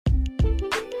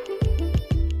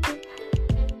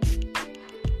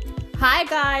Hi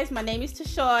guys, my name is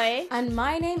Tashoy. And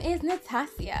my name is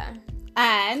Natassia.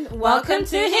 And welcome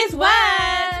to His Word.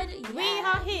 Yes. We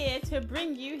are here to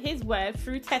bring you His Word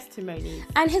through testimonies.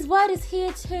 And His Word is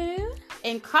here to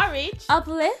encourage,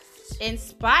 uplift,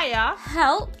 inspire,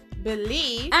 help,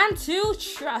 believe, and to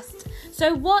trust.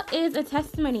 So what is a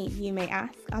testimony, you may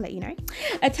ask? I'll let you know.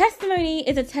 A testimony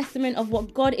is a testament of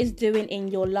what God is doing in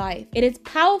your life. It is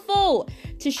powerful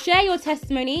to share your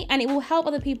testimony, and it will help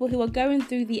other people who are going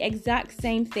through the exact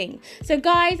same thing. So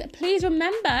guys, please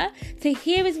remember to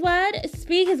hear His Word,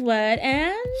 speak His Word,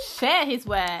 and share His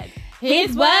Word.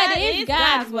 His Word is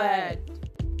God's Word.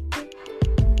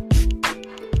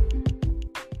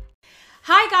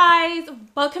 Hi guys,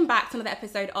 welcome back to another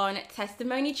episode on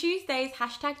Testimony Tuesdays,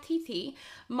 #TT.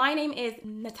 My name is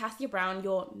Natassia Brown,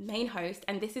 your main host,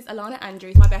 and this is Alana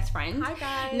Andrews, my best friend. Hi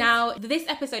guys. Now, this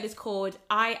episode is called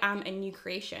I Am a New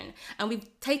Creation, and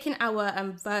we've taken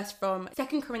our verse from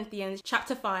 2 Corinthians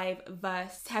chapter 5,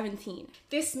 verse 17.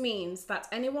 This means that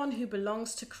anyone who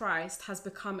belongs to Christ has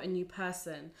become a new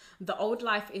person. The old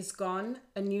life is gone,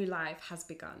 a new life has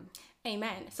begun.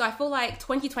 Amen. So I feel like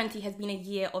 2020 has been a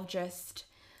year of just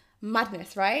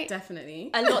madness, right? Definitely.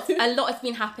 A lot has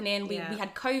been happening. We Yeah.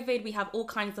 had COVID, we have all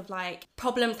kinds of like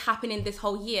problems happening this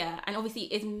whole year, and obviously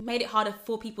it's made it harder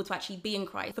for people to actually be in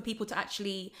Christ, for people to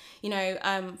actually,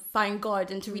 find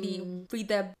God and to really read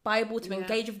their Bible, to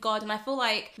engage with God. And I feel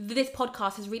like this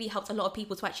podcast has really helped a lot of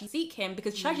people to actually seek Him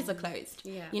because churches are closed.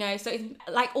 Yeah. So it's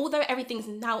like, although everything's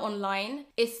now online,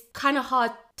 it's kind of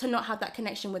hard to not have that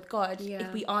connection with God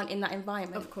if we aren't in that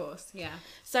environment. Of course, yeah.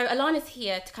 So Alana's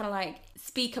here to kind of like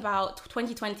speak about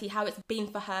 2020, how it's been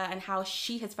for her and how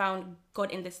she has found God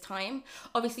in this time.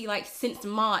 Obviously, like since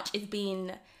March, it's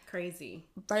been crazy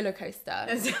roller coaster.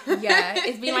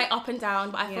 It's been like up and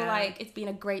down, but I feel like it's been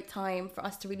a great time for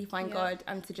us to really find God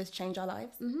and to just change our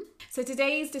lives. So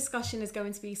today's discussion is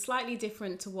going to be slightly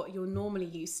different to what you're normally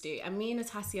used to, and me and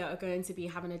Natassia are going to be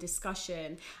having a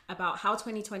discussion about how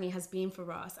 2020 has been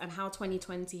for us and how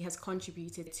 2020 has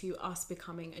contributed to us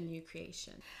becoming a new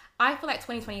creation. I feel like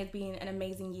 2020 has been an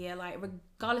amazing year, like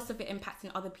regardless of it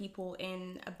impacting other people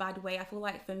in a bad way. I feel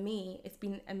like for me, it's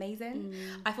been amazing.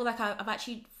 I feel like I've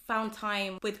actually found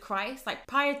time with Christ. Like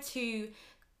prior to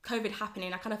COVID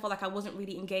happening, I kind of felt like I wasn't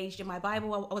really engaged in my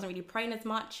Bible. I wasn't really praying as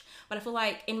much. But I feel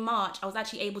like in March, I was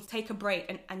actually able to take a break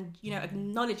and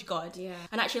acknowledge God.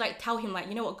 And actually like tell Him like,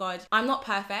 you know what, God, I'm not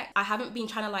perfect. I haven't been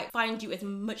trying to like find you as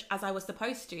much as I was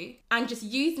supposed to. And just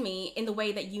use me in the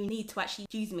way that you need to actually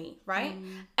use me, right?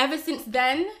 Ever since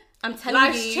then, I'm telling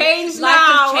Life's you, changed life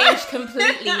now. has changed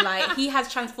completely. Like He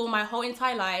has transformed my whole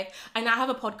entire life. I now have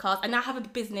a podcast. I now have a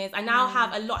business. I now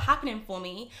have a lot happening for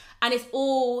me. And it's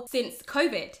all since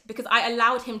COVID because I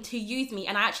allowed Him to use me,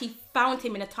 and I actually found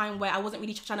Him in a time where I wasn't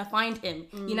really trying to find Him,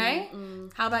 you know?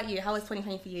 How about you? How was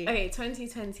 2020 for you? Okay,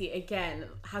 2020 again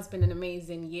has been an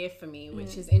amazing year for me,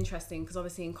 which is interesting because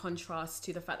obviously in contrast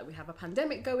to the fact that we have a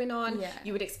pandemic going on,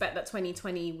 you would expect that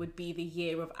 2020 would be the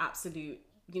year of absolute,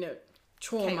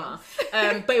 trauma.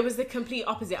 But it was the complete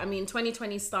opposite. I mean,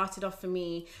 2020 started off for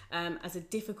me as a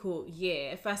difficult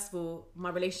year. First of all,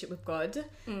 my relationship with God,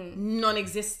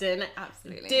 non-existent.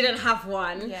 Absolutely. Didn't have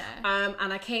one. Yeah.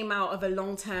 And I came out of a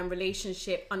long-term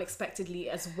relationship unexpectedly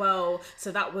as well.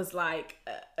 So that was like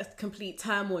a complete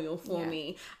turmoil for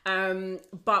me.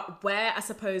 But where I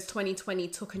suppose 2020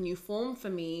 took a new form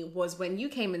for me was when you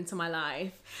came into my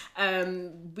life.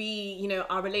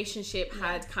 Our relationship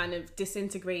had kind of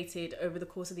disintegrated over the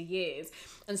course of the years,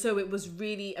 and so it was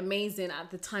really amazing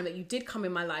at the time that you did come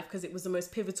in my life because it was the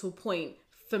most pivotal point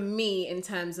for me in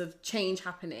terms of change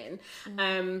happening.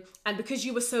 And because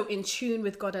you were so in tune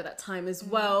with God at that time as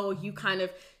well, you kind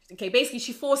of basically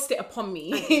she forced it upon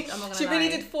me. She really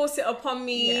did force it upon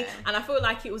me, and I felt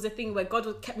like it was a thing where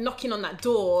God kept knocking on that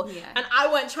door, and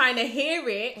I weren't trying to hear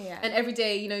it. And every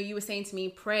day, you were saying to me,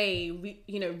 pray,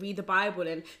 read the Bible,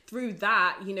 and through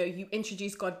that, you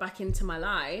introduced God back into my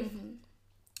life.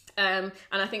 And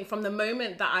I think from the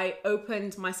moment that I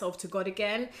opened myself to God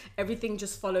again, everything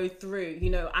just followed through.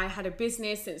 I had a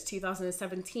business since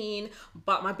 2017,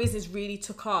 but my business really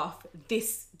took off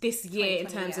this year in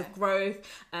terms of growth,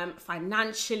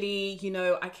 financially.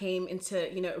 I came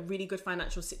into a really good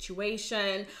financial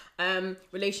situation,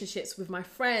 relationships with my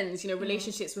friends,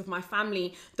 relationships with my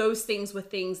family. Those things were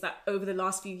things that over the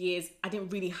last few years I didn't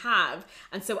really have,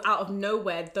 and so out of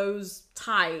nowhere those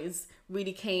ties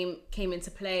really came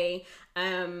into play.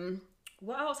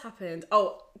 What else happened?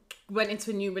 Went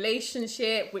into a new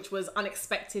relationship, which was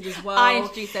unexpected as well. I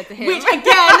introduced her to him. Which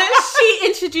again, she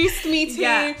introduced me to.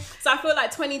 Yeah. So I feel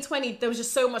like 2020, there was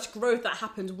just so much growth that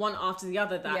happened one after the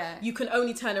other that you can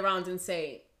only turn around and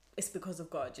say, it's because of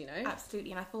God, you know?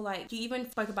 Absolutely. And I feel like you even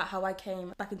spoke about how I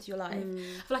came back into your life.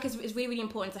 I feel like it's really, really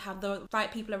important to have the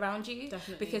right people around you.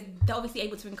 Definitely. Because they're obviously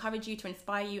able to encourage you, to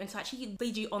inspire you, and to actually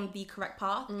lead you on the correct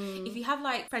path. If you have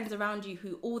like friends around you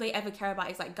who all they ever care about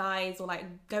is like guys or like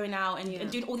going out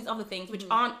and doing all these other things which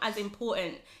aren't as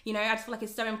important, you know, I just feel like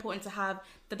it's so important to have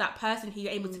that person who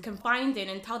you're able to confide in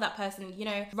and tell that person, you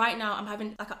know, right now I'm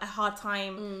having like a hard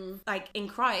time like in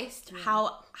Christ.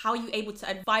 How are you able to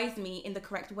advise me in the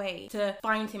correct way to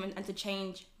find him and to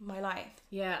change my life?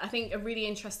 Yeah, I think a really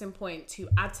interesting point to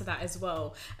add to that as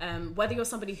well, whether you're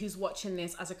somebody who's watching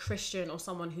this as a Christian or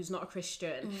someone who's not a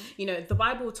Christian, you know, the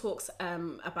Bible talks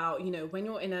about, you know, when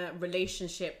you're in a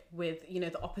relationship with, you know,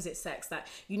 the opposite sex, that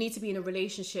you need to be in a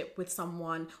relationship with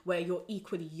someone where you're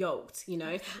equally yoked, you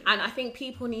know. And I think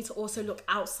people need to also look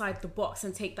outside the box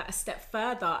and take that a step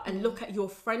further and look at your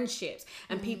friendships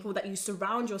and people that you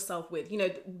surround yourself with. You know,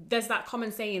 there's that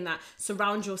common saying that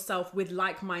surround yourself with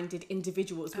like-minded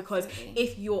individuals, because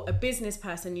if you're a business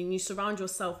person and you surround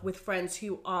yourself with friends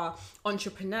who are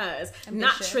entrepreneurs,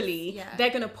 naturally they're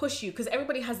going to push you, because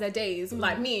everybody has their days.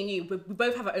 Like me and you, we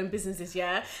both have our own businesses,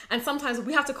 and sometimes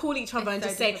we have to call each other and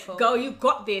just say, girl, you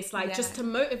got this, like just to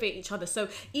motivate each other. So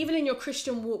even in your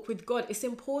Christian walk with God, it's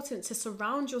important to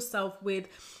surround yourself with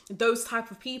those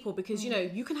type of people, because you know,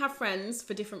 you can have friends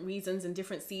for different reasons and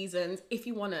different seasons. If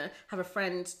you want to have a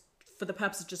friend for the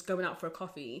purpose of just going out for a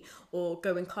coffee or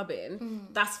going clubbing,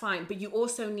 that's fine. But you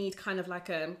also need kind of like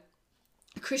a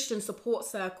Christian support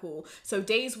circle. So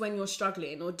days when you're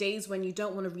struggling or days when you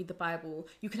don't want to read the Bible,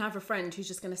 you can have a friend who's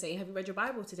just going to say, have you read your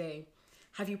Bible today?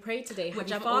 Have you prayed today? Have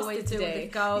you fasted today?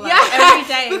 Girl, like, every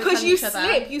day because you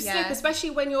slip, especially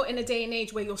when you're in a day and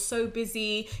age where you're so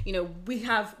busy. You know,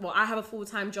 I have a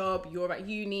full-time job, you're at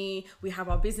uni, we have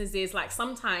our businesses. Like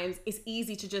sometimes it's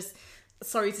easy to just,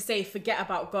 sorry to say, forget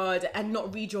about God and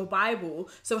not read your Bible.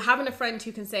 So having a friend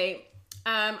who can say,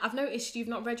 I've noticed you've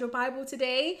not read your Bible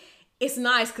today, it's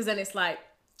nice, because then it's like,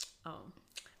 oh,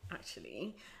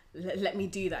 actually, let me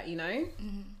do that, you know?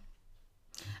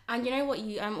 And you know what,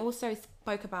 you also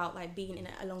spoke about like being in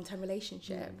a long-term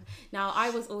relationship. Now, I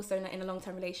was also in a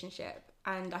long-term relationship,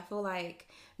 and I feel like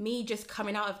me just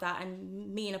coming out of that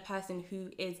and me and a person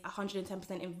who is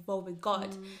 110% involved with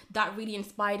God, that really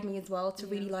inspired me as well to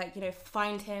really like, you know,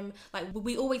 find him. Like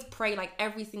we always pray like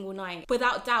every single night,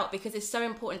 without doubt, because it's so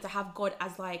important to have God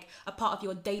as like a part of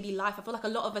your daily life. I feel like a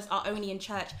lot of us are only in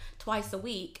church twice a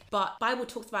week, but Bible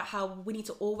talks about how we need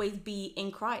to always be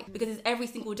in Christ, because it's every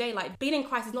single day. Like being in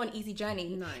Christ is not an easy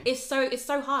journey. No. It's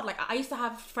so hard. Like I used to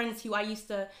have friends who I used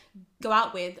to go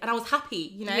out with and I was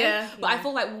happy, you know? But I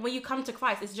feel like when you come to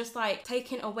Christ, it's just like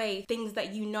taking away things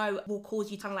that you know will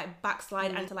cause you to like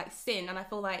backslide and to like sin. And I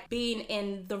feel like being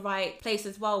in the right place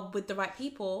as well with the right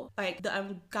people, like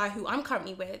the guy who I'm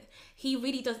currently with, he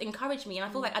really does encourage me. And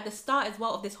I feel like at the start as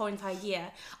well of this whole entire year,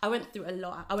 I went through a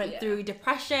lot. I went through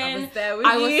depression. I was there with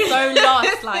I you. was so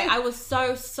lost. Like I was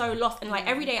so lost. And like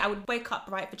every day I would wake up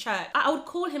right for church. I would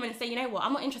call him and say, you know what,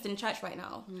 I'm not interested in church right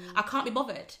now. I can't be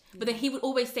bothered. But then he would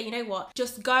always say, you know what,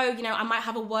 just go, you know, I might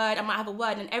have a word.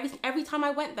 And every time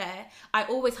I went there, I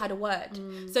always had a word.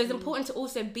 So it's important to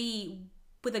also be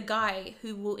with a guy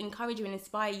who will encourage you and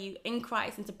inspire you in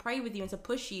Christ, and to pray with you and to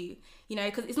push you, you know,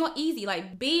 because it's not easy.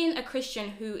 Like being a Christian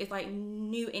who is like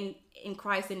new in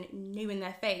Christ and new in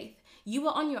their faith, you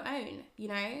are on your own, you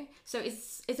know. So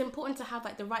it's important to have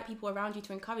like the right people around you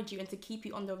to encourage you and to keep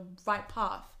you on the right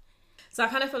path. So I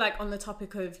kind of feel like on the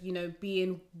topic of, you know,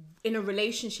 being in a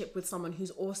relationship with someone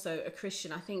who's also a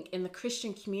Christian, I think in the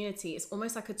Christian community, it's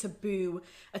almost like a taboo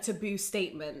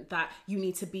statement that you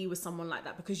need to be with someone like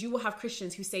that, because you will have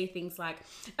Christians who say things like,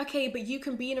 okay, but you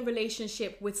can be in a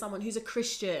relationship with someone who's a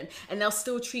Christian and they'll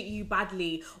still treat you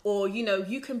badly. Or, you know,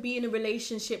 you can be in a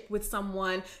relationship with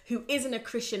someone who isn't a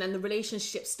Christian and the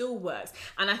relationship still works.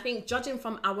 And I think judging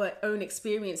from our own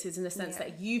experiences, in the sense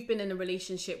that you've been in a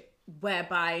relationship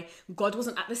whereby God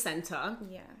wasn't at the center,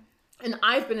 and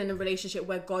I've been in a relationship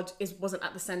where God wasn't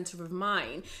at the center of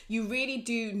mine, you really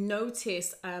do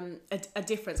notice a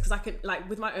difference. Because I could, like,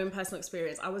 with my own personal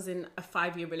experience, I was in a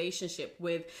 5-year relationship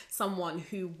with someone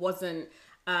who was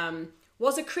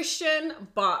a Christian,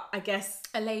 but I guess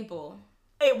A label.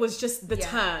 It was just the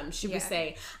term, should we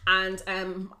say. And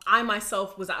I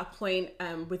myself was at a point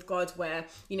with God where,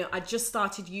 you know, I just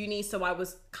started uni, so I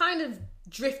was kind of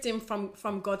drifting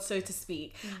from God, so to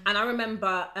speak. And I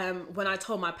remember when I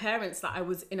told my parents that I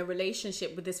was in a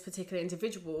relationship with this particular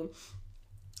individual,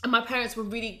 and my parents were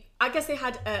really, I guess they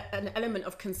had an element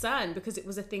of concern, because it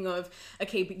was a thing of,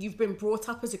 okay, but you've been brought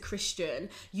up as a Christian.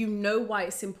 You know why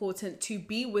it's important to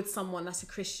be with someone that's a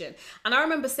Christian. And I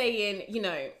remember saying, you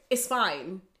know, it's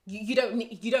fine. You don't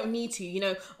need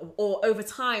to, or over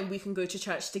time we can go to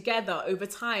church together. Over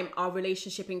time our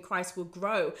relationship in Christ will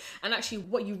grow. And actually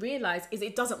what you realize is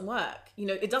it doesn't work.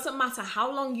 It doesn't matter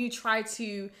how long you try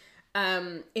to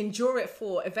endure it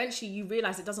for. Eventually you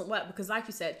realize it doesn't work, because like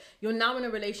you said, you're now in a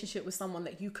relationship with someone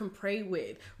that you can pray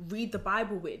with, read the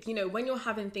Bible with. When you're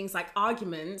having things like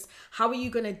arguments, how are you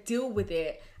going to deal with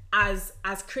it as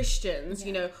Christians?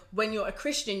 When you're a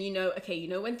Christian,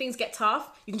 when things get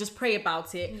tough, you can just pray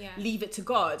about it, leave it to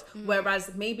God.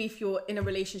 Whereas maybe if you're in a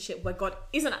relationship where God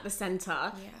isn't at the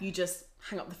center, you just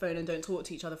hang up the phone and don't talk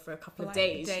to each other for a couple of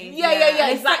days. Yeah,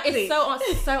 exactly.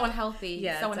 It's so unhealthy.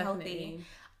 Yeah, so definitely.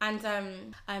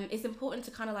 Unhealthy. And it's important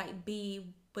to kind of like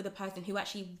be with a person who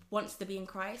actually wants to be in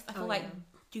Christ. I feel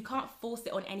you can't force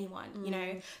it on anyone,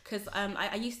 because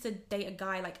I used to date a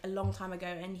guy like a long time ago,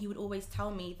 and he would always tell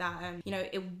me that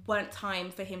it weren't time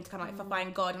for him to kind of like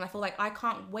find God. And I feel like I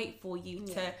can't wait for you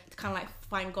to kind of like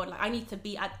find God. Like I need to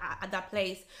be at that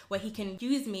place where he can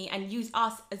use me and use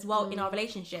us as well in our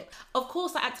relationship. Of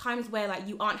course, like at times where like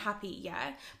you aren't happy,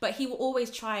 but he will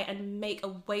always try and make a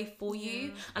way for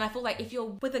you. And I feel like if you're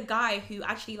with a guy who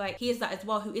actually like he is that as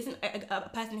well, who isn't a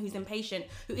person who's impatient,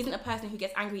 who isn't a person who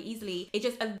gets angry easily, it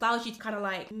just allows you to kind of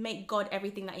like make God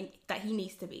everything that he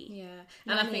needs to be.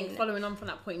 And I think following on from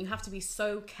that point, you have to be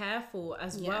so careful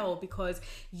as well, because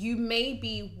you may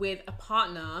be with a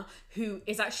partner who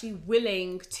is actually willing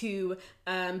to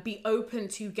be open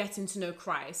to getting to know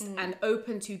Christ and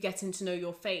open to getting to know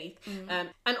your faith.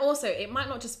 And also it might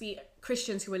not just be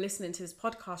Christians who are listening to this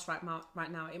podcast right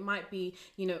now. It might be,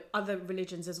 other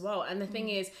religions as well. And the thing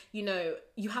is,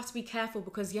 you have to be careful,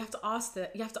 because you have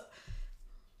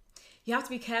to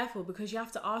be careful because you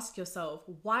have to ask yourself,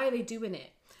 why are they doing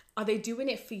it? Are they doing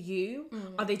it for you?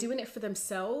 Are they doing it for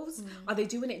themselves? Are they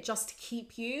doing it just to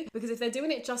keep you? Because if they're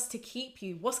doing it just to keep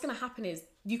you, what's going to happen is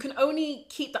you can only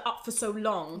keep that up for so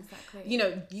long.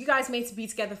 Exactly. You guys may be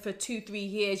together for 2-3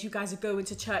 years. You guys are going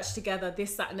to church together,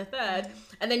 this, that, and the third.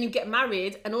 And then you get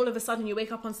married, and all of a sudden you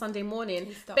wake up on Sunday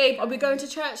morning, babe, are we going to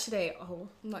church today? Oh,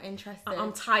 not interested.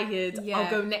 I'm tired. I'll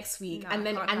go next week.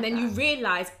 No, and then you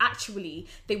realize actually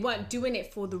they weren't doing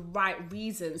it for the right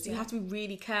reasons. So you have to be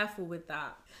really careful with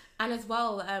that. And as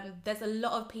well, there's a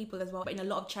lot of people as well in a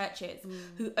lot of churches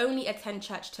who only attend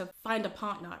church to find a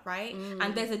partner, right?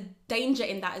 And there's a danger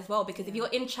in that as well, because if you're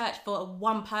in church for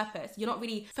one purpose, you're not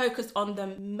really focused on the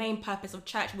main purpose of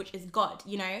church, which is God,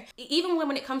 Even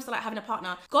when it comes to like having a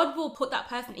partner, God will put that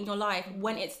person in your life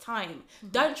when it's time.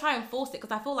 Don't try and force it,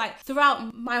 because I feel like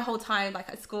throughout my whole time, like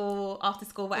at school, after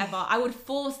school, whatever, I would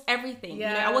force everything.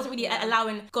 I wasn't really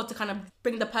allowing God to kind of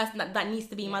bring the person that needs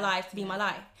to be in my life to be in my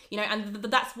life. And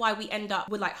that's why we end up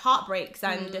with like heartbreaks.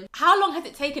 And how long has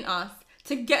it taken us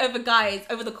to get over guys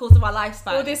over the course of our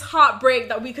lifespan? All this heartbreak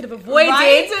that we could have avoided,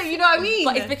 right? You know what I mean?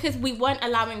 But it's because we weren't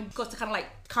allowing God to kind of like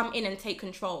come in and take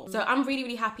control. So I'm really,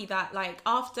 really happy that like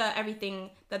after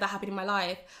everything that happened in my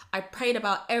life, I prayed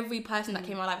about every person that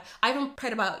came in my life. I even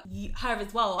prayed about her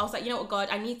as well. I was like, you know what, God,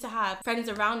 I need to have friends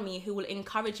around me who will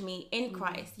encourage me in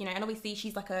Christ, and obviously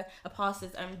she's like a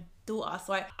pastor's daughter,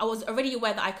 so I was already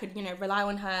aware that I could rely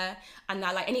on her, and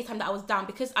that like anytime that I was down,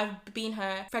 because I've been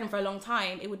her friend for a long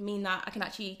time, it would mean that I can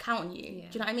actually count on you. Do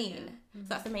you know what I mean? So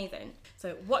that's amazing.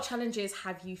 So what challenges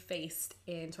have you faced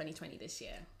in 2020 this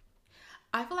year?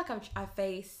 I feel like I've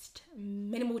faced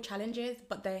minimal challenges,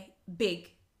 but they're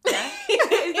big. Yeah?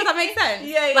 Does that make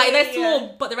sense? Like they're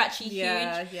small, but they're actually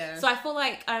huge. So I feel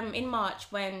like in March,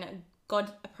 when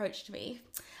God approached me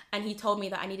and he told me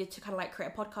that I needed to kind of like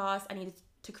create a podcast, I needed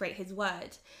to create his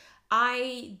word,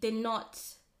 I did not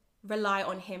rely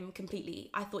on him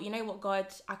completely. I thought, you know what, God,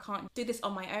 I can't do this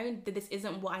on my own. This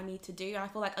isn't what I need to do. And I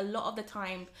feel like a lot of the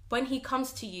time when he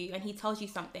comes to you and he tells you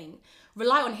something,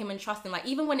 rely on him and trust him. Like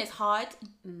even when it's hard,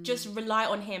 just rely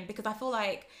on him, because I feel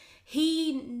like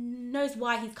he knows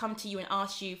why he's come to you and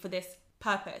asked you for this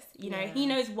purpose, he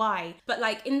knows why. But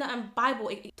like in the Bible,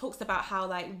 it talks about how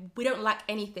like we don't lack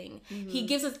anything. He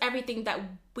gives us everything that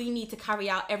we need to carry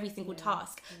out every single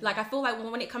task. Like I feel like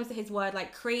when it comes to his word,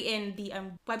 like creating the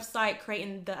website,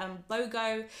 creating the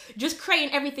logo, just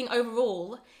creating everything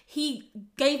overall, he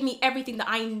gave me everything that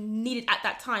I needed at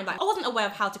that time. Like I wasn't aware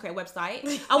of how to create a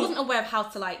website. I wasn't aware of how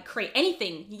to like create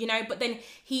anything, but then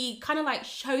he kind of like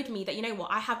showed me that, you know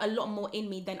what, I have a lot more in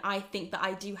me than I think that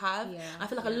I do have. I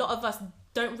feel like a lot of us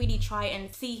don't really try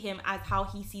and see him as how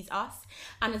he sees us.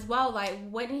 And as well, like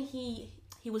when he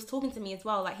was talking to me as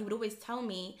well, like he would always tell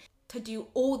me to do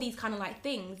all these kind of like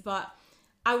things, but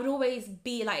I would always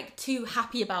be like too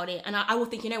happy about it, and I would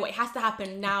think, you know what, it has to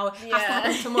happen now, it has to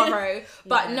happen tomorrow.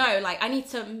 But no, like I need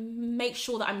to make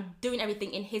sure that I'm doing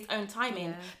everything in his own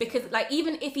timing, because like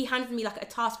even if he hands me like a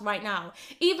task right now,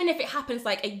 even if it happens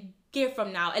like a year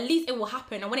from now, at least it will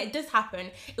happen, and when it does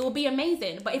happen, it will be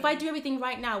amazing. But if I do everything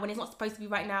right now when it's not supposed to be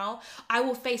right now, I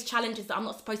will face challenges that I'm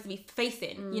not supposed to be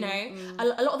facing. You know,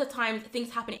 a lot of the times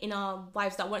things happen in our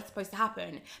lives that weren't supposed to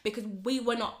happen because we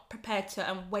were not prepared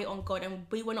to wait on God, and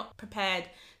we were not prepared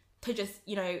to just,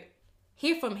 you know,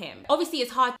 hear from him. Obviously,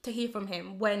 it's hard to hear from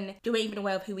him when you ain't even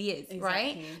aware of who he is,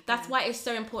 right? That's why it's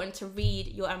so important to read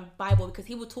your Bible, because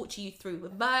he will talk to you through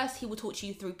verse, he will talk to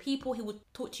you through people, he will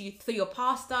talk to you through your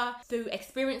pastor, through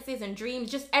experiences and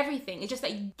dreams, just everything. It's just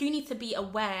that you need to be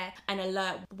aware and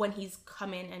alert when he's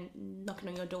coming and knocking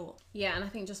on your door. Yeah, and I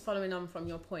think just following on from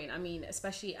your point, I mean,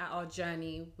 especially at our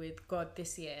journey with God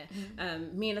this year,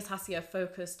 me and Natassia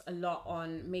focused a lot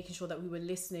on making sure that we were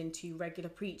listening to regular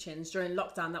preachings. During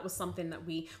lockdown, that was something that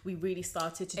we really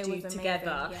started to do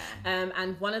together.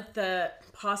 And one of the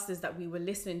pastors that we were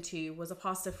listening to was a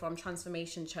pastor from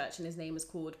Transformation Church, and his name is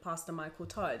called Pastor Michael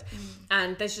Todd.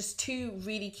 And there's just two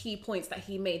really key points that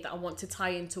he made that I want to tie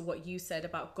into what you said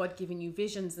about God giving you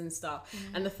visions and stuff.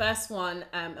 And the first one,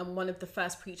 and one of the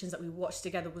first preachings that we watched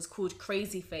together, was called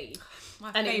Crazy Faith.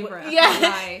 My favorite.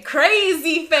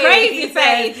 Crazy Faith. Crazy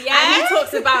Faith, And he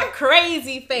talks about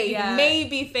crazy faith,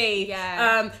 maybe faith,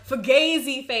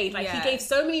 fugazi faith. Like he gave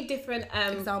so many different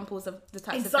examples of the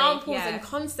types examples of faith. and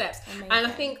concepts. Amazing. And I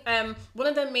think one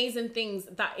of the amazing things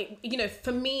that it, you know,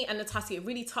 for me and Natassia, it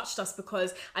really touched us,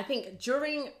 because I think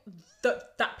during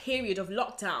that period of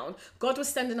lockdown, God was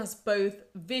sending us both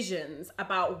visions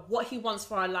about what he wants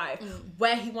for our life,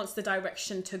 where he wants the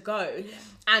direction to go.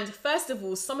 And first of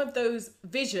all, some of those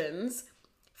visions,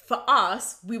 for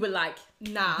us, we were like,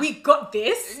 nah, we got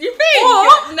this. You think? Or,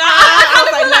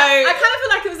 I kind of feel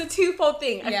like it was a twofold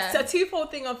thing. A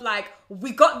twofold thing of like,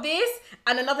 we got this,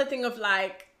 and another thing of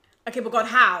like, okay, but God,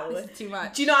 how? This is too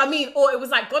much. Do you know what I mean? Or it was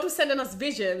like, God was sending us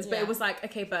visions, but it was like,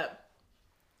 okay, but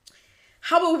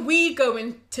how are we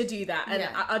going to do that? And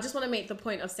I just want to make the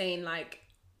point of saying, like,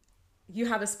 you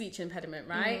have a speech impediment,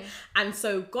 right? And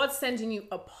so God's sending you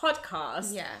a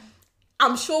podcast.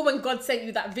 I'm sure when God sent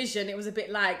you that vision, it was a bit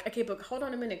like, okay, but hold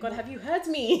on a minute, God, have you heard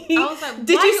me? I was like,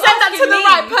 did you send that to the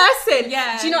right person?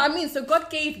 Yeah. Do you know what I mean? So God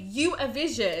gave you a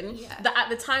vision that at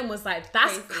the time was like,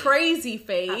 that's crazy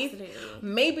faith. Absolutely.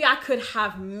 Maybe I could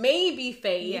have maybe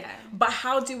faith, but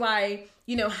how do I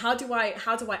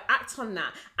act on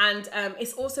that? And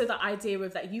it's also the idea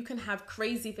of that you can have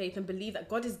crazy faith and believe that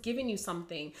God is giving you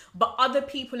something, but other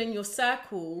people in your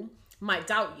circle might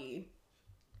doubt you.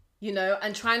 You know,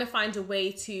 and trying to find a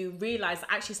way to realize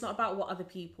that actually it's not about what other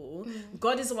people,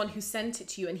 God is the one who sent it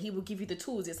to you, and he will give you the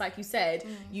tools. It's like you said,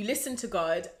 you listen to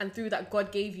God, and through that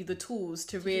God gave you the tools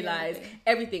to realize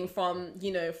everything from,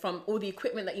 you know, from all the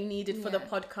equipment that you needed for the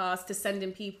podcast to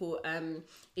sending people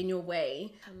in your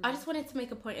way. I just wanted to make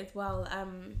a point as well.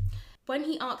 When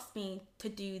he asked me to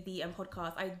do the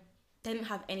podcast, I didn't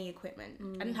have any equipment.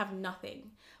 I didn't have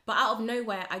nothing. But out of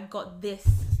nowhere, I got this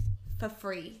for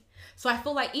free. So I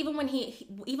feel like even when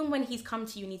he's come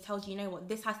to you and he tells you, you know what,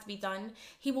 this has to be done,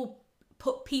 he will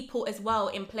put people as well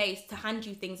in place to hand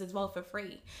you things as well for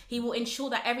free. He will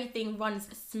ensure that everything runs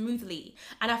smoothly.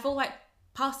 And I feel like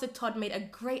Pastor Todd made a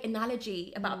great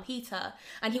analogy about Peter,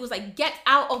 and he was like, get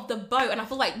out of the boat. And I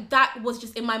feel like that was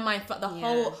just in my mind throughout the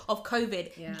whole of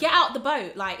COVID. Get out the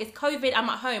boat. Like, it's COVID, I'm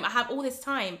at home, I have all this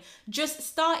time. Just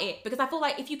start it. Because I feel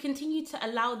like if you continue to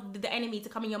allow the enemy to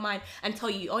come in your mind and tell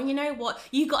you, oh, you know what,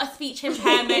 you got a speech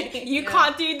impairment, you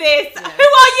can't do this. Who are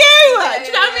you? Do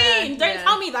you know what I mean? Don't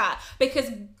tell me that. Because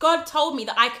God told me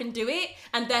that I can do it,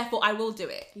 and therefore I will do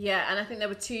it. Yeah, and I think there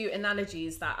were two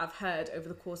analogies that I've heard over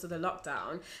the course of the lockdown.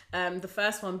 The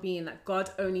first one being that God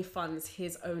only funds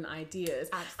his own ideas.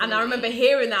 Absolutely. And I remember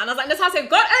hearing that, and I was like, Natassia,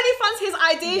 God only funds his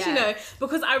ideas, you know,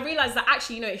 because I realized that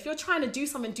actually, you know, if you're trying to do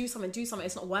something,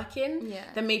 it's not working,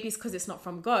 then maybe it's because it's not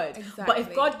from God. Exactly. But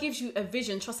if God gives you a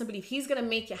vision, trust and believe, he's going to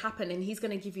make it happen, and he's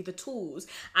going to give you the tools.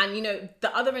 And, you know,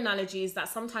 the other analogy is that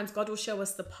sometimes God will show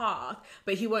us the path,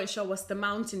 but he won't show us the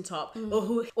mountaintop,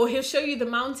 or he'll show you the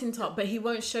mountaintop, but he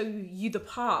won't show you the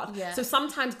path. So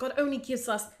sometimes God only gives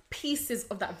us pieces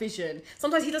of that vision.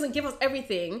 Sometimes he doesn't give us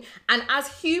everything, and as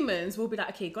humans we'll be like,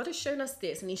 okay, God has shown us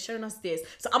this and he's shown us this,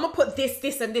 so I'm gonna put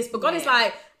this and this, but God is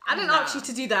like, I didn't ask you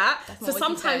to do that. So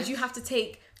sometimes you have to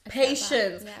take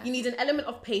patience. You need an element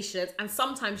of patience, and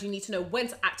sometimes you need to know when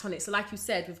to act on it. So like you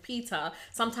said with Peter,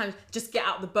 sometimes just get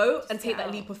out the boat and take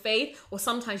that leap of faith, or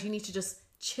sometimes you need to just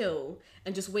chill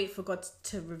and just wait for God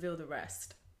to reveal the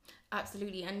rest.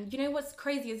 Absolutely. And you know what's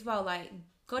crazy as well? Like,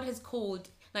 God has called,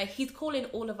 like, he's calling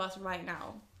all of us right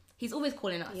now. He's always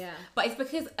calling us. Yeah. But it's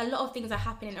because a lot of things are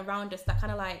happening around us that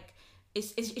kind of like,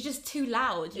 it's just too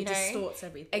loud, you know? It distorts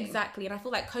everything. Exactly. And I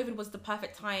feel like COVID was the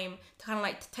perfect time to kind of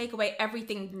like to take away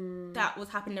everything that was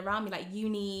happening around me, like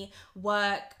uni,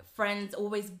 work, friends,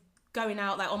 always going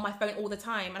out, like on my phone all the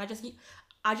time. And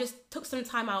I just took some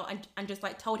time out and just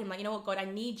like told him, like, you know what, God, I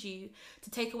need you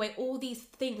to take away all these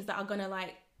things that are gonna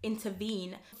like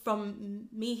intervene from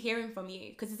me hearing from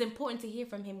you, because it's important to hear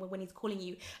from him when he's calling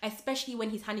you, especially when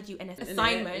he's handed you an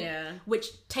assignment which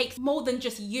takes more than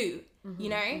just you, you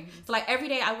know. So like every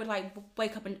day I would like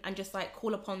wake up and just like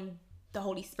call upon the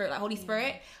Holy Spirit, like, Holy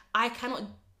Spirit, I cannot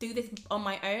do this on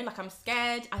my own, like I'm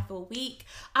scared, I feel weak,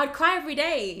 I'd cry every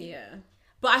day.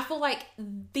 But I feel like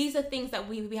these are things that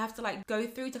we have to like go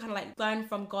through to kind of like learn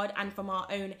from God and from our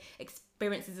own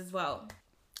experiences as well.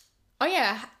 Oh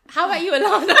yeah, how about you,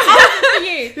 Alana? How about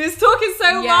you? Who's talking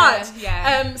so much?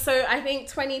 Yeah. So I think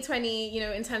 2020, you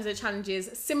know, in terms of challenges,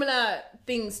 similar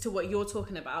things to what you're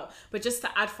talking about, but just to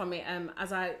add from it,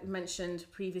 as I mentioned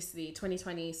previously,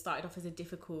 2020 started off as a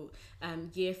difficult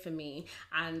year for me,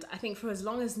 and I think for as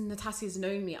long as Natasia's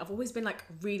known me, I've always been like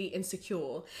really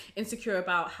insecure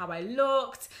about how I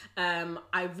looked.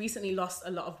 I recently lost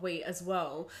a lot of weight as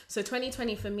well, so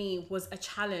 2020 for me was a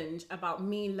challenge about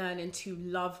me learning to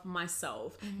love myself.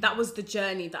 That was the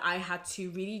journey that I had to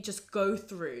really just go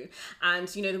through.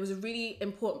 And you know, there was a really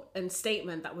important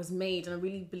statement that was made, and I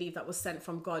really believe that was sent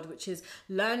from God, which is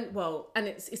and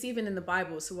it's even in the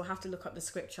Bible, so we'll have to look up the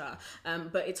scripture,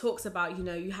 but it talks about, you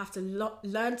know, you have to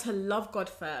learn to love God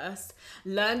first,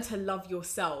 learn to love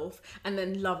yourself, and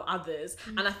then love others.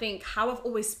 And I think how I've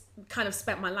always kind of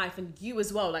spent my life, and you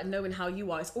as well, like knowing how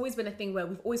you are, it's always been a thing where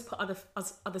we've always put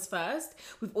others first.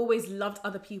 We've always loved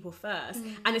other people first,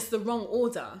 and it's the wrong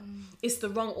order. It's the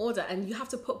wrong order, and you have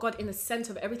to put God in the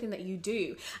center of everything that you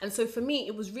do. And so for me,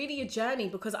 it was really a journey,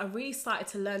 because I really started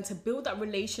to learn to build that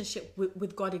relationship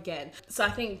with God again. So I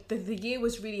think the year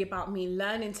was really about me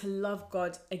learning to love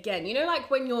God again. You know, like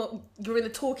when you're in the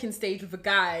talking stage with a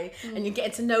guy and you're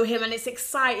getting to know him, and it's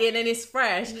exciting and it's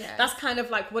fresh. That's kind of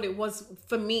like what it was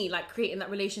for me, like creating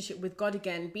that relationship with God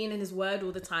again, being in his word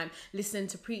all the time, listening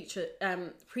to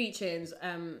preachings,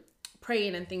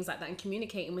 praying and things like that, and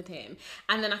communicating with him.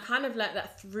 And then I kind of learned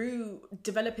that through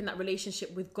developing that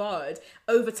relationship with God,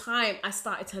 over time I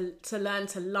started to learn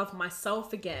to love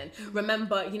myself again,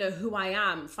 remember, you know, who I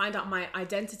am, find out my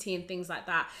identity and things like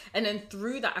that. And then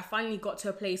through that, I finally got to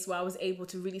a place where I was able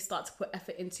to really start to put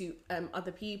effort into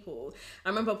other people. I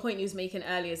remember a point you was making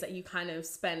earlier is that you kind of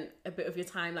spent a bit of your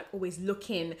time like always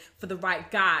looking for the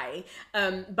right guy,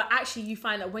 but actually you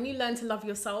find that when you learn to love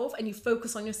yourself and you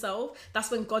focus on yourself, that's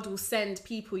when God will send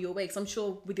people your way. Because I'm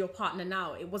sure with your partner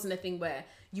now, it wasn't a thing where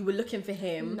you were looking for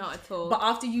him, not at all, but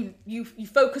after you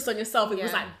focused on yourself, it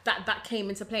was like that came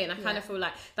into play. And I kind of feel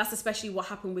like that's especially what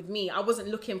happened with me. I wasn't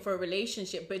looking for a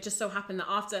relationship, but it just so happened that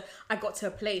after I got to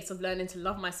a place of learning to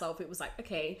love myself, it was like,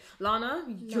 okay, Lana,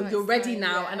 you're ready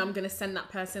now, and I'm gonna send that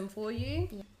person for you.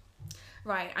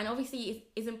 Right. And obviously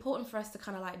it's important for us to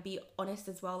kind of like be honest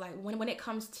as well. Like when it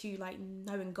comes to like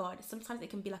knowing God, sometimes it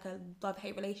can be like a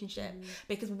love-hate relationship,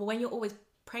 because when you're always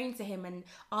praying to him and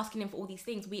asking him for all these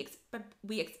things,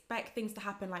 we expect things to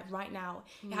happen like right now.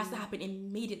 It has to happen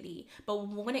immediately. But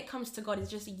when it comes to God,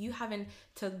 it's just you having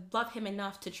to love him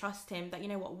enough to trust him that, you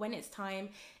know what, when it's time,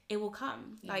 it will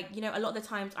come. Like, you know, a lot of the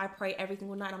times I pray every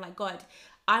single night and I'm like, God,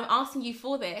 I'm asking you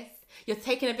for this. You're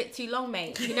taking a bit too long,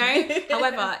 mate, you know?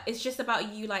 However, it's just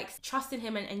about you like trusting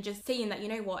him and just seeing that, you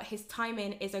know what, his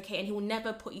timing is okay and he will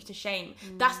never put you to shame.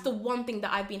 That's the one thing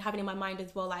that I've been having in my mind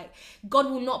as well. Like, God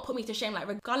will not put me to shame. Like,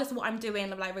 regardless of what I'm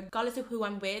doing, like regardless of who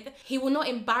I'm with, he will not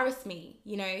embarrass me,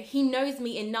 you know? He knows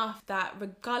me enough that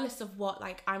regardless of what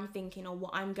like I'm thinking or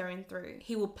what I'm going through,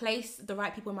 he will place the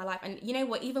right people in my life. And you know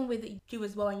what, even with you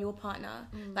as well and your partner,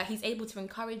 like he's able to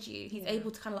encourage you. He's able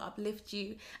to kind of like uplift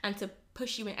you and to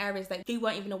push you in areas that you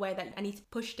weren't even aware that I need to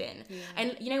push in.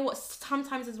 And you know what,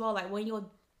 sometimes as well, like when you're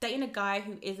dating a guy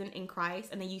who isn't in Christ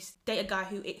and then you date a guy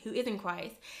who is in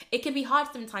Christ, it can be hard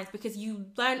sometimes because you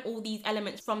learn all these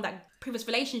elements from that previous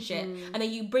relationship and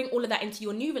then you bring all of that into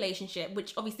your new relationship,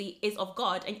 which obviously is of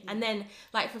God. And then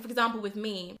like for example with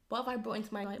me, what have I brought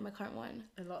into my current one?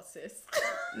 A lot, sis.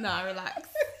 No, relax.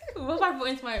 What have I brought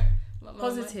into my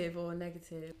positive or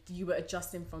negative? You were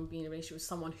adjusting from being in a relationship with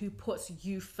someone who puts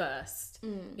you first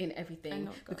in everything,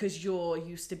 because you're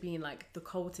used to being like the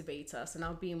cultivator, so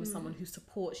now being with someone who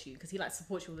supports you, because he like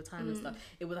supports you all the time and stuff,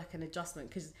 it was like an adjustment,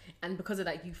 because of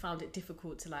that you found it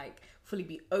difficult to like fully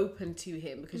be open to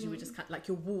him, because you were just kind of like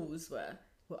your walls were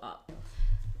up.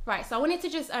 Right, so I wanted to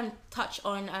just touch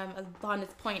on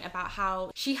Lana's point about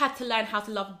how she had to learn how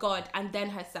to love God and then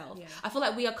herself. Yeah. I feel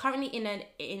like we are currently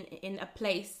in a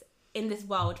place in this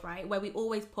world, right, where we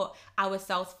always put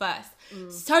ourselves first.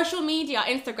 Social media,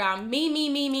 Instagram,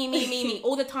 me,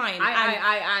 all the time.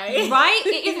 I. Right?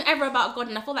 It isn't ever about God,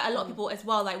 and I feel like a lot of people as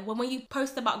well, like when you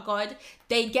post about God,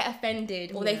 they get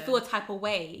offended or they feel a type of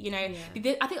way, you know.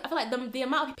 Yeah. I feel like the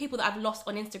amount of people that I've lost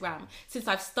on Instagram since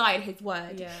I've started His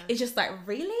word is just like,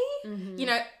 really? You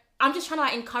know, I'm just trying to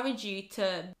like encourage you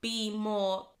to be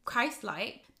more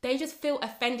Christ-like. They just feel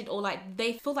offended, or like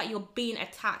they feel like you're being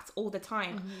attacked all the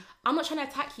time. I'm not trying to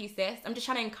attack you, sis. I'm just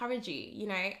trying to encourage you. You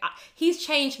know, He's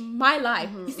changed my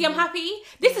life. You see, I'm happy.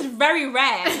 This is very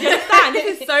rare. You understand?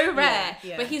 This is so rare.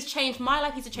 Yeah. But He's changed my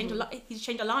life. He's changed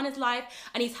Alana's life,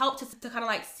 and He's helped us to kind of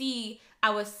like see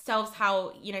ourselves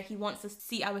how, you know, He wants us to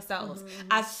see ourselves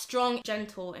as strong,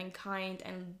 gentle, and kind,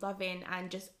 and loving, and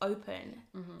just open.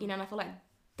 You know, and I feel like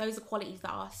those are qualities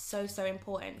that are so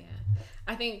important. Yeah.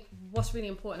 I think what's really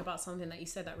important about something that you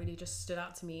said that really just stood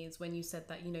out to me is when you said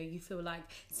that, you know, you feel like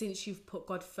since you've put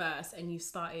God first and you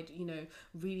started, you know,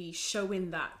 really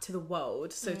showing that to the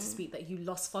world, so to speak, that you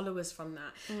lost followers from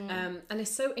that. And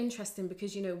it's so interesting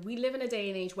because, you know, we live in a day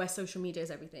and age where social media is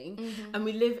everything. And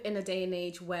we live in a day and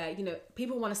age where, you know,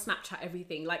 people want to Snapchat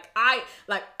everything.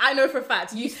 I know for a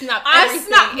fact You snap I everything.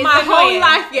 snap It's my whole annoying.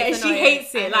 life. Yeah, It's she annoying.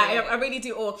 hates it. I know. I really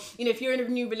do. Or, you know, if you're in a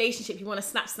new relationship, you want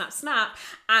to snap.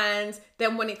 And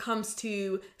then when it comes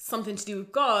to something to do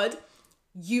with God,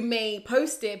 you may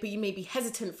post it, but you may be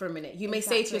hesitant for a minute. You may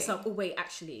say to yourself, oh, wait,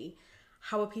 actually,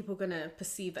 how are people going to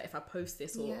perceive that if I post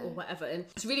this or whatever? And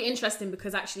it's really interesting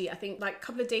because actually, I think like a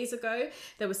couple of days ago,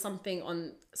 there was something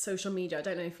on social media. I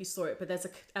don't know if you saw it, but there's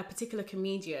a particular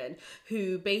comedian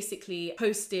who basically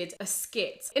posted a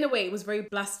skit. In a way, it was very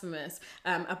blasphemous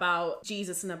about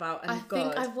Jesus and God. I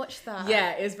think I've watched that.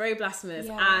 Yeah, it was very blasphemous.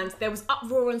 Yeah. And there was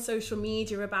uproar on social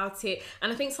media about it.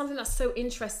 And I think something that's so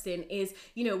interesting is,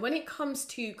 you know, when it comes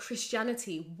to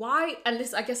Christianity, why, and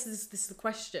this, I guess this is the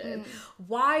question,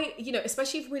 why, you know,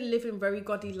 especially if we're living very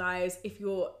godly lives, if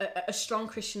you're a strong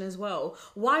Christian as well,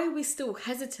 why are we still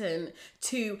hesitant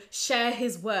to share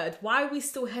His word? Why are we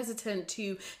still hesitant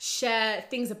to share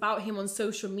things about Him on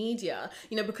social media?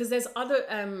 You know, because there's other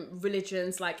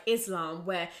religions like Islam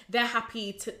where they're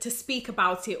happy to speak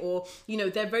about it, or, you know,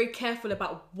 they're very careful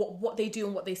about what they do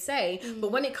and what they say.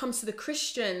 But when it comes to the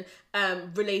Christian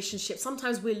relationship,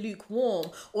 sometimes we're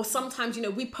lukewarm, or sometimes, you know,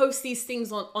 we post these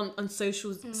things on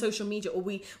social media, or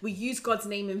we use God's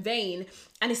name in vain,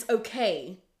 and it's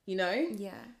okay, you know?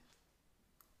 Yeah.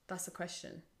 That's the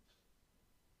question.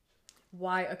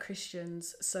 Why are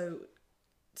Christians so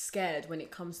scared when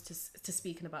it comes to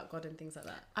speaking about God and things like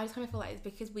that? I just kind of feel like it's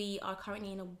because we are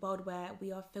currently in a world where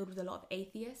we are filled with a lot of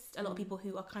atheists, a lot of people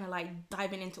who are kind of like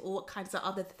diving into all kinds of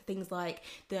other things like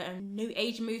the New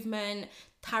Age movement,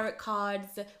 tarot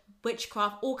cards,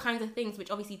 witchcraft, all kinds of things, which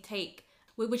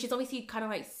is obviously kind of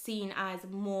like seen as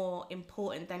more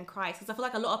important than Christ. Because I feel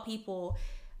like a lot of people,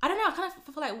 I don't know, I kind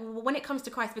of feel like when it comes to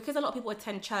Christ, because a lot of people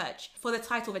attend church for the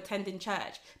title of attending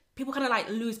church, people kind of like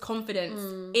lose confidence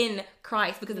in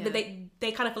Christ because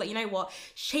they kind of feel like, you know what,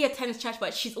 she attends church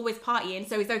but she's always partying,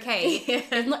 so it's okay. It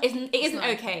isn't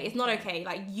okay. It's not okay.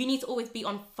 Like, you need to always be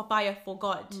on fire for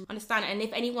God. Understand? And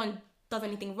if anyone does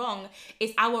anything wrong,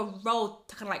 it's our role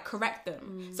to kind of like correct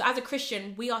them. So as a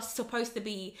Christian, we are supposed to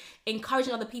be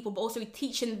encouraging other people, but also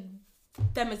teaching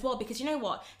them as well, because you know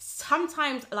what,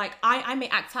 sometimes like I may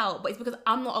act out, but it's because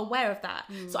I'm not aware of that.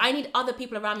 So I need other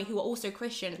people around me who are also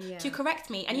Christian to correct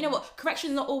me. And you know what, correction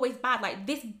is not always bad. Like,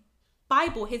 this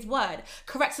Bible, His word,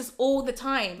 corrects us all the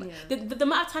time. The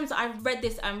amount of times that I've read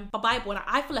this Bible and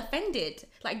I feel offended.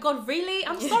 Like, God, really?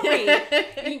 I'm sorry.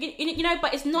 you know,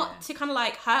 but it's not to kind of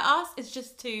like hurt us. It's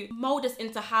just to mold us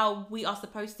into how we are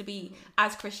supposed to be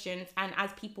as Christians and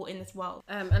as people in this world.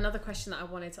 Another question that I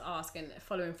wanted to ask, and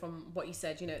following from what you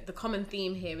said, you know, the common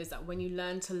theme here is that when you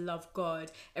learn to love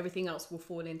God, everything else will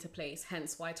fall into place.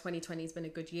 Hence why 2020 has been a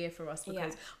good year for us,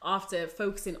 because after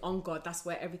focusing on God, that's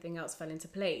where everything else fell into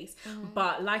place.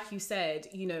 But like you said,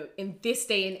 you know, in this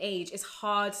day and age, it's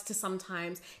hard to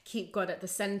sometimes keep God at the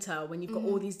center when you've got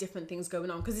all these different things going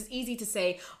on. Because it's easy to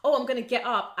say, oh, I'm going to get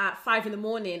up at 5 a.m.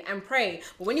 and pray.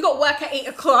 But when you got work at 8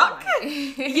 o'clock,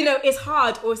 you know, it's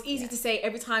hard. Or it's easy to say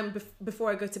every time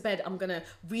before I go to bed, I'm going to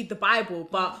read the Bible.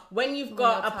 But when you've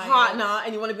got a partner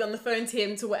and you want to be on the phone to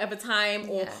him to whatever time,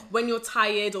 or when you're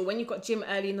tired, or when you've got gym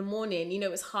early in the morning, you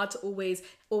know, it's hard to always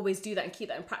do that and keep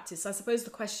that in practice. So I suppose the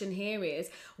question here is,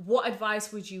 what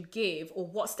advice would you give, or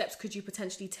what steps could you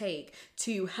potentially take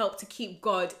to help to keep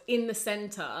God in the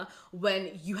center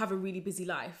when you have a really busy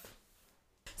life?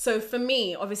 So for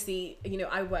me, obviously, you know,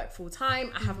 I work full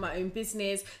time, I have my own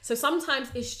business. So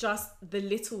sometimes it's just the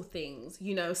little things,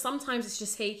 you know, sometimes it's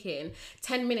just taking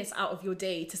 10 minutes out of your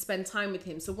day to spend time with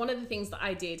him. So one of the things that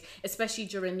I did, especially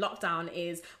during lockdown,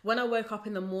 is when I woke up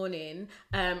in the morning,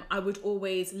 I would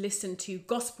always listen to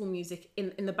gospel music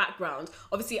in the background.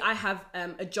 Obviously, I have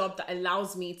a job that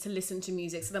allows me to listen to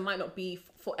music, so there might not be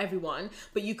for everyone,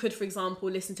 but you could, for example,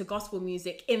 listen to gospel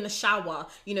music in the shower.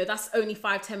 You know, that's only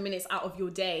 5-10 minutes out of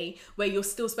your day where you're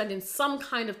still spending some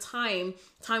kind of time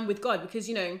with God, because,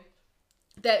 you know,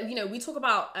 that, you know, we talk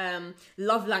about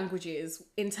love languages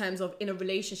in terms of in a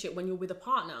relationship when you're with a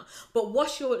partner, but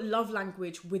what's your love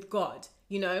language with God?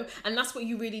 You know, and that's what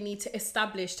you really need to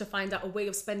establish to find out a way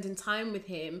of spending time with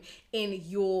him in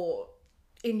your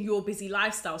busy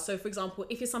lifestyle. So for example,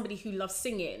 if you're somebody who loves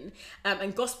singing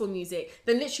and gospel music,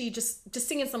 then literally just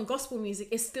singing some gospel music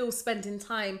is still spending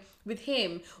time with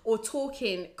him, or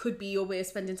talking could be your way of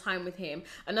spending time with him.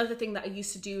 Another thing that I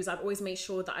used to do is I'd always make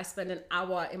sure that I spend an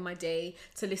hour in my day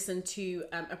to listen to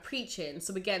a preaching.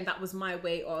 So again, that was my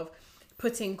way of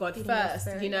putting God first,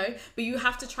 you know, but you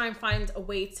have to try and find a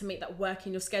way to make that work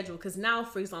in your schedule. Because now,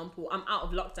 for example, I'm out of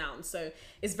lockdown, so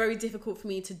it's very difficult for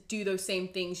me to do those same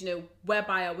things, you know,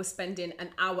 whereby I was spending an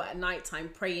hour at night time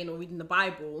praying or reading the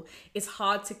Bible. It's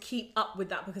hard to keep up with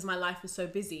that because my life is so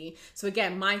busy. So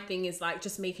again, my thing is like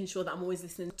just making sure that I'm always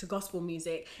listening to gospel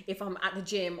music. If I'm at the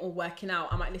gym or working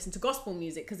out, I might listen to gospel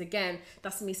music, because again,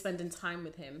 that's me spending time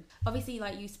with him. Obviously,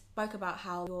 like you spoke about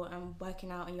how you're working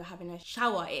out and you're having a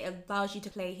shower, it allows you to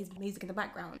play his music in the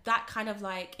background. That kind of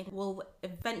like it will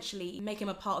eventually make him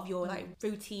a part of your like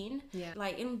routine.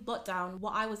 Like in lockdown,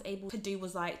 what I was able to do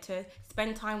was like to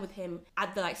spend time with him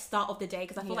at the like start of the day,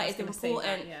 because I feel like it's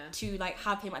important to like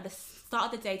have him at the start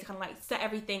of the day to kind of like set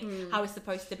everything how it's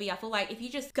supposed to be. I feel like if you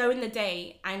just go in the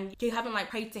day and you haven't like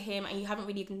prayed to him and you haven't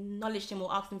really acknowledged him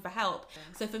or asked him for help,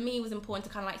 so for me it was important to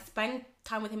kind of like spend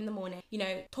time with him in the morning, you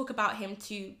know, talk about him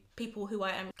to people who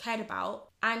I cared about,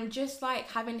 and just like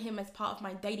having him as part of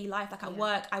my daily life. Like at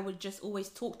work, I would just always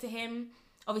talk to him.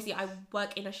 Obviously, I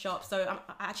work in a shop, so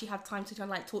I actually have time to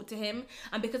kind of like talk to him.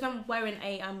 And because I'm wearing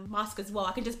a mask as well,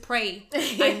 I can just pray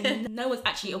and no one's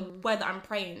actually aware that I'm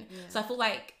praying. So I feel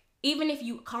like even if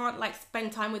you can't like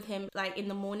spend time with him like in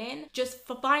the morning, just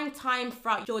find time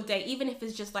throughout your day, even if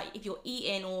it's just like if you're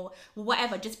eating or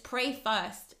whatever, just pray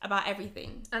first about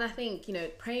everything. And I think, you know,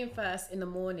 praying first in the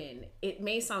morning, it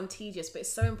may sound tedious, but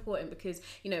it's so important, because,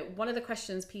 you know, one of the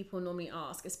questions people normally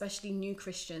ask, especially new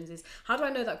Christians, is how do I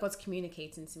know that God's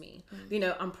communicating to me? You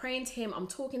know, I'm praying to him, I'm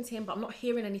talking to him, but I'm not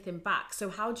hearing anything back.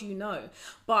 So how do you know?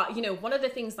 But, you know, one of the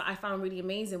things that I found really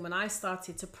amazing when I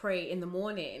started to pray in the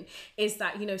morning is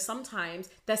that, you know, sometimes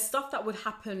there's stuff that would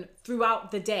happen throughout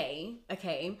the day,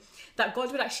 okay, that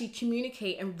God would actually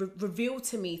communicate and reveal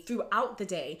to me throughout the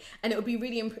day. And it would be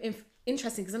really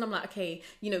interesting, because then I'm like, okay,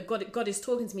 you know, God is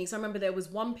talking to me. So I remember there was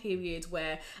one period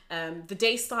where the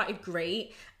day started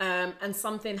great, and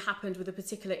something happened with a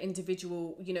particular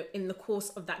individual, you know, in the course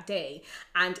of that day,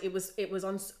 and it was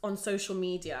on social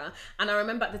media. And I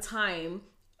remember at the time,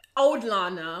 old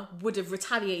Lana would have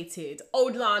retaliated.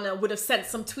 Old Lana would have sent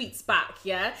some tweets back,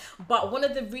 yeah? But one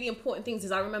of the really important things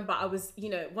is I remember I was, you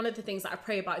know, one of the things that I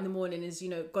pray about in the morning is, you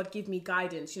know, God, give me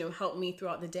guidance, you know, help me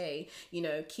throughout the day, you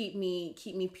know, keep me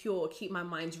pure, keep my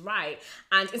mind right.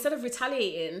 And instead of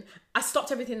retaliating, I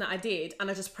stopped everything that I did and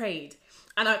I just prayed.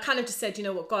 And I kind of just said, you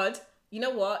know what, God, you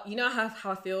know what? You know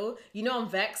how I feel. You know I'm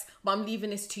vexed, but I'm leaving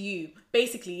this to you.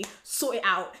 Basically, sort it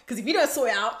out. Because if you don't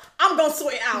sort it out, I'm going to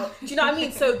sort it out. Do you know what I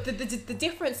mean? So the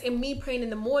difference in me praying in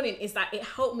the morning is that it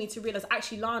helped me to realize,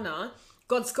 actually, Lana,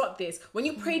 God's got this. When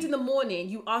you prayed in the morning,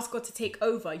 you asked God to take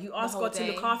over. You asked God to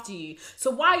look after you. So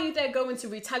why are you there going to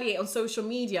retaliate on social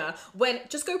media when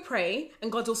just go pray and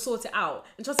God will sort it out?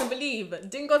 And trust and believe,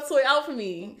 didn't God sort it out for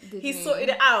me? He sorted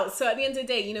it out. So at the end of the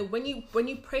day, you know, when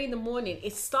you pray in the morning,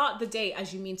 it start the day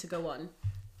as you mean to go on.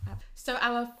 So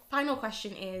our final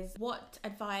question is, what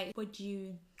advice would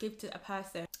you give to a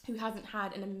person who hasn't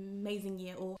had an amazing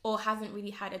year or hasn't really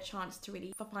had a chance to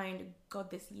really find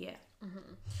God this year?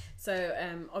 So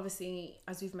obviously,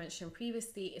 as we've mentioned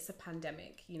previously, it's a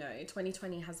pandemic. You know,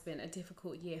 2020 has been a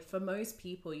difficult year for most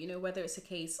people, you know, whether it's a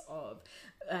case of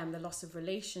the loss of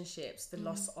relationships, the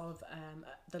loss of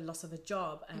a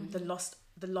job,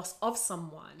 the loss of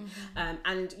someone.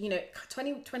 And, you know,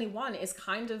 2021 is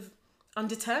kind of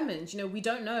undetermined. You know, we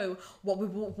don't know what we're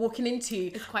walking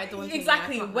into. It's quite daunting.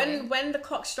 Exactly. When the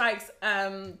clock strikes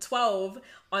 12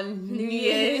 on New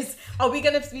Year's, are we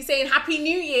going to be saying Happy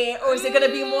New Year, or is it going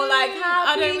to be more like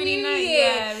Happy New Year?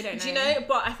 Yeah, we don't know. Do you know?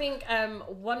 But I think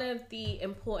one of the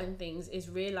important things is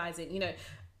realizing, you know,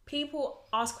 people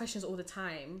ask questions all the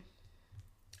time,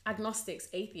 agnostics,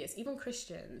 atheists, even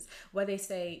Christians, where they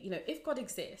say, you know, if God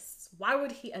exists, why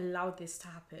would he allow this to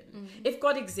happen? If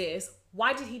God exists,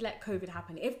 why did he let COVID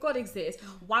happen? If God exists,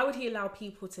 why would he allow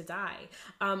people to die?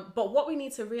 But what we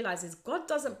need to realize is God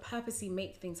doesn't purposely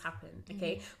make things happen,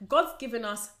 okay? God's given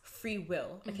us free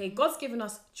will, okay? God's given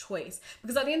us choice.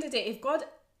 Because at the end of the day, if God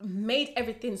made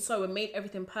everything so and made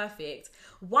everything perfect,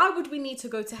 why would we need to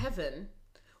go to heaven?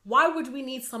 Why would we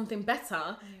need something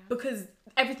better? Because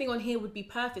everything on here would be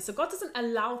perfect. So God doesn't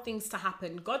allow things to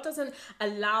happen. God doesn't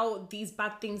allow these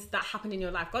bad things that happen in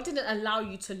your life. God didn't allow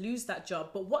you to lose that job.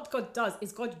 But what God does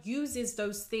is God uses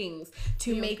those things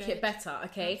to make it better.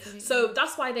 Okay. Absolutely. So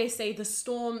that's why they say the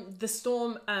storm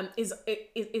is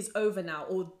over now,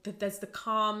 or there's the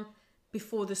calm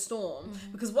before the storm.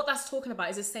 Because what that's talking about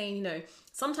is it's saying, you know,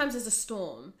 sometimes there's a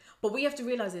storm, but what you have to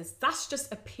realize is that's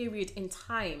just a period in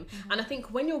time. And I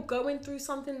think when you're going through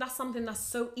something that's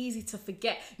so easy to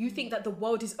forget. You think that the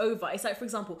world is over. It's like, for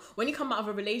example, when you come out of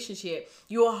a relationship,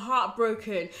 you're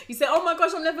heartbroken. You say, oh my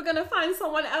gosh, I'm never gonna find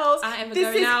someone else.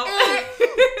 This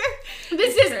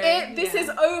is it. This is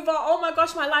over. Oh my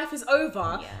gosh, my life is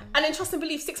over. And then trust and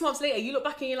believe, 6 months later, you look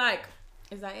back and you're like,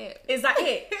 is that it? Is that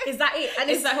it? Is that it? And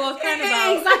is that what I was crying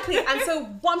about? Exactly. And so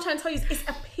what I'm trying to tell you is it's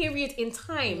a period in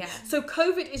time. Yeah. So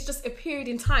COVID is just a period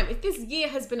in time. If this year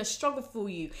has been a struggle for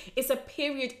you, it's a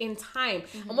period in time.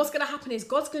 And what's going to happen is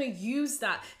God's going to use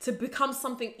that to become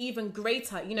something even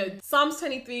greater. You know, Psalms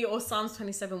 23 or Psalms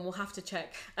 27, we'll have to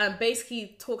check,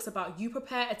 basically talks about you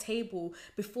prepare a table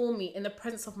before me in the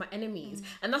presence of my enemies.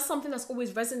 And that's something that's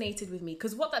always resonated with me,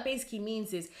 because what that basically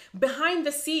means is behind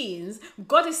the scenes,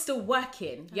 God is still working.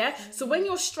 Yeah. So when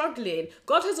you're struggling,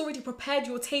 God has already prepared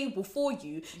your table for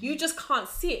you. You just can't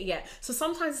see it yet. So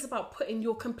sometimes it's about putting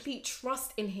your complete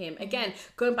trust in him. Again,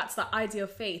 going back to that idea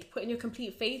of faith, putting your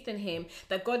complete faith in him,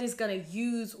 that God is going to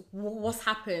use what's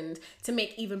happened to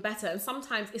make even better. And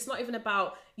sometimes it's not even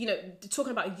about, you know,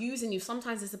 talking about using you.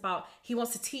 Sometimes it's about he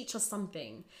wants to teach us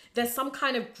something. There's some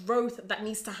kind of growth that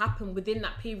needs to happen within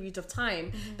that period of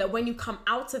time, that when you come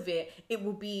out of it, it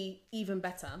will be even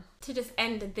better. To just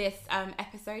end this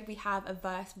episode, we have a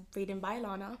verse reading by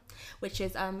Lana, which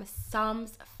is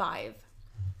Psalms 5.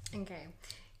 Okay.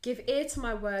 Give ear to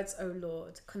my words, O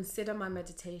Lord. Consider my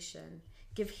meditation.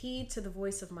 Give heed to the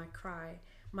voice of my cry,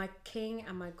 my King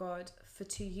and my God, for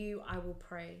to you I will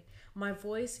pray. My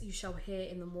voice you shall hear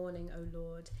in the morning, O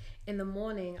Lord. In the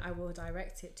morning I will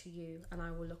direct it to you, and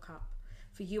I will look up.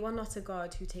 For you are not a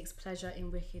God who takes pleasure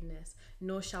in wickedness,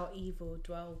 nor shall evil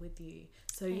dwell with you.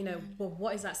 So, you know, well,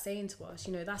 what is that saying to us?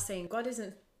 You know, that's saying God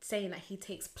isn't saying that he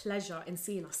takes pleasure in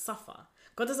seeing us suffer.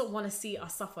 God doesn't want to see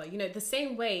us suffer. You know, the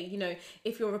same way, you know,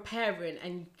 if you're a parent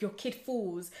and your kid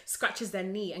falls, scratches their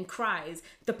knee and cries,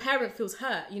 the parent feels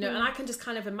hurt, you know, and I can just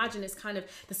kind of imagine it's kind of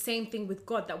the same thing with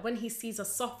God, that when he sees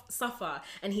us suffer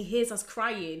and he hears us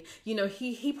crying, you know,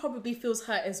 he probably feels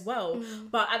hurt as well.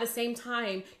 But at the same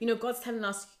time, you know, God's telling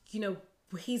us, you know,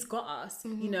 he's got us,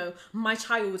 you know, my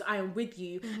child, I am with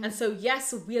you. And so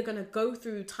yes, we are going to go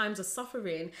through times of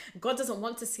suffering. God doesn't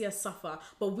want to see us suffer,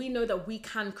 but we know that we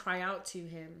can cry out to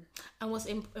him. And what's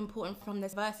important from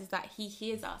this verse is that he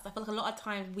hears us. I feel like a lot of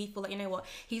times we feel like, you know what,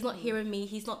 he's not hearing me,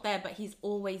 he's not there, but he's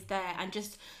always there. And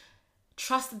just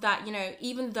trust that, you know,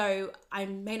 even though I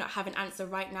may not have an answer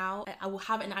right now, I will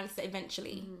have an answer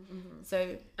eventually.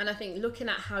 So, and I think looking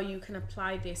at how you can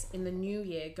apply this in the new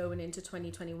year going into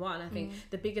 2021, I think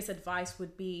the biggest advice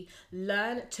would be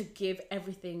learn to give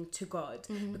everything to God,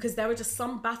 because there are just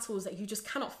some battles that you just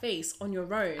cannot face on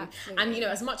your own. Absolutely. And you know,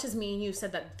 as much as me and you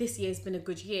said that this year's been a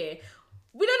good year,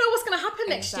 we don't know what's going to happen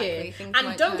next year.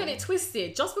 And don't get it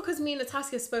twisted. Just because me and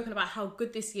Natasha have spoken about how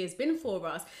good this year's been for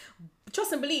us,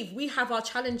 trust and believe, we have our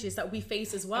challenges that we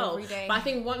face as well. Every day. But I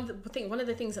think one of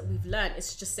the things that we've learned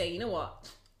is to just say, you know what,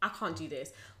 I can't do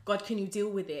this. God, can you deal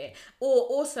with it? Or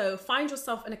also find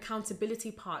yourself an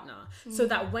accountability partner, so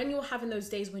that when you're having those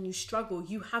days when you struggle,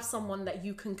 you have someone that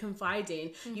you can confide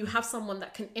in. You have someone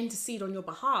that can intercede on your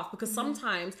behalf, because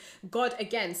sometimes God,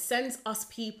 again, sends us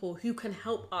people who can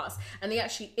help us, and they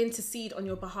actually intercede on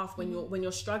your behalf when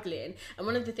you're struggling. And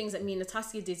one of the things that me and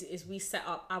Natasha did is we set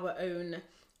up our own,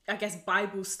 I guess,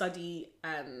 Bible study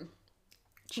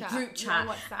group chat.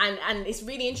 And it's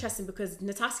really interesting because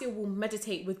Natasha will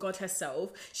meditate with God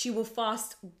herself. She will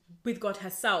fast with God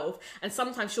herself, and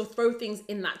sometimes she'll throw things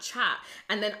in that chat,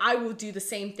 and then I will do the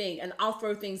same thing and I'll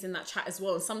throw things in that chat as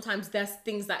well. And sometimes there's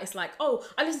things that it's like, oh,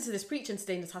 I listened to this preaching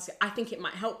today, Natasha, I think it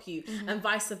might help you, and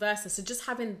vice versa. So just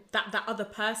having that other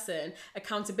person,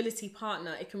 accountability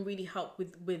partner, it can really help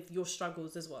with your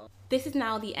struggles as well. This is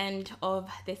now the end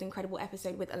of this incredible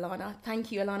episode with Alana.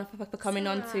 Thank you, Alana, for coming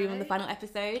on to the final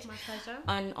episode. My pleasure.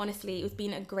 And honestly, it's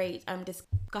been a great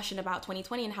discussion about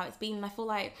 2020 and how it's been. And I feel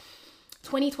like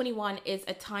 2021 is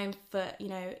a time for,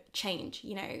 change.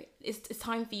 It's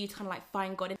time for you to kind of like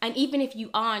find God. And even if you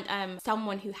aren't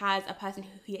someone who has a person who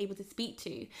you're able to speak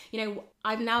to,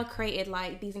 I've now created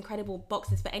like these incredible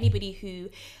boxes for anybody who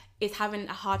is having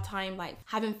a hard time like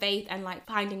having faith and like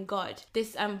finding God.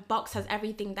 This box has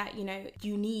everything that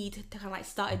you need to kind of like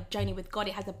start a journey with God.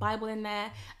 It has a Bible in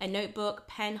there, a notebook,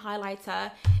 pen, highlighter.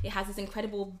 It has this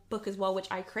incredible book as well, which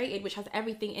I created, which has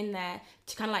everything in there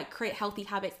to kind of like create healthy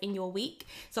habits in your week.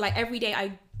 So like every day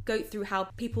I go through how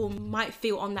people might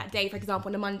feel on that day. For example,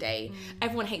 on a Monday,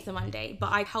 everyone hates a Monday,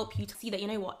 but I help you to see that,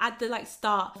 at the like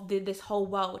start of this whole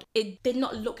world, it did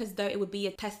not look as though it would be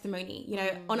a testimony.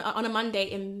 On a Monday,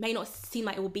 it may not seem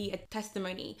like it will be a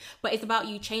testimony, but it's about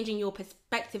you changing your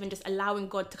perspective and just allowing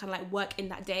God to kind of like work in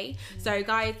that day. So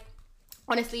guys,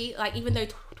 honestly, like even though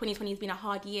 2020 has been a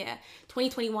hard year,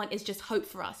 2021 is just hope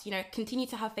for us. Continue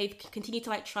to have faith, continue to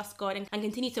like trust God, and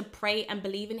continue to pray and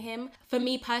believe in Him. For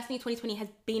me personally, 2020 has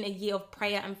been a year of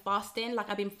prayer and fasting. Like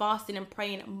I've been fasting and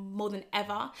praying more than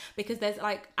ever, because there's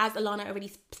like, as Alana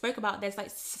already spoke about, there's like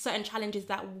certain challenges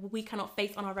that we cannot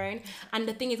face on our own. And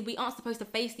the thing is, we aren't supposed to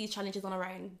face these challenges on our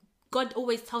own. God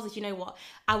always tells us,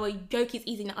 our yoke is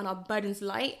easy and our burden's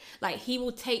light. Like He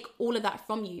will take all of that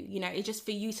from you. It's just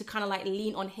for you to kind of like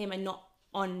lean on Him and not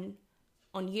on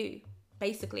you,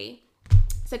 basically.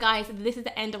 So guys, this is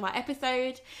the end of our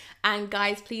episode. And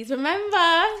guys, please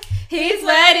remember, His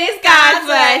word is God.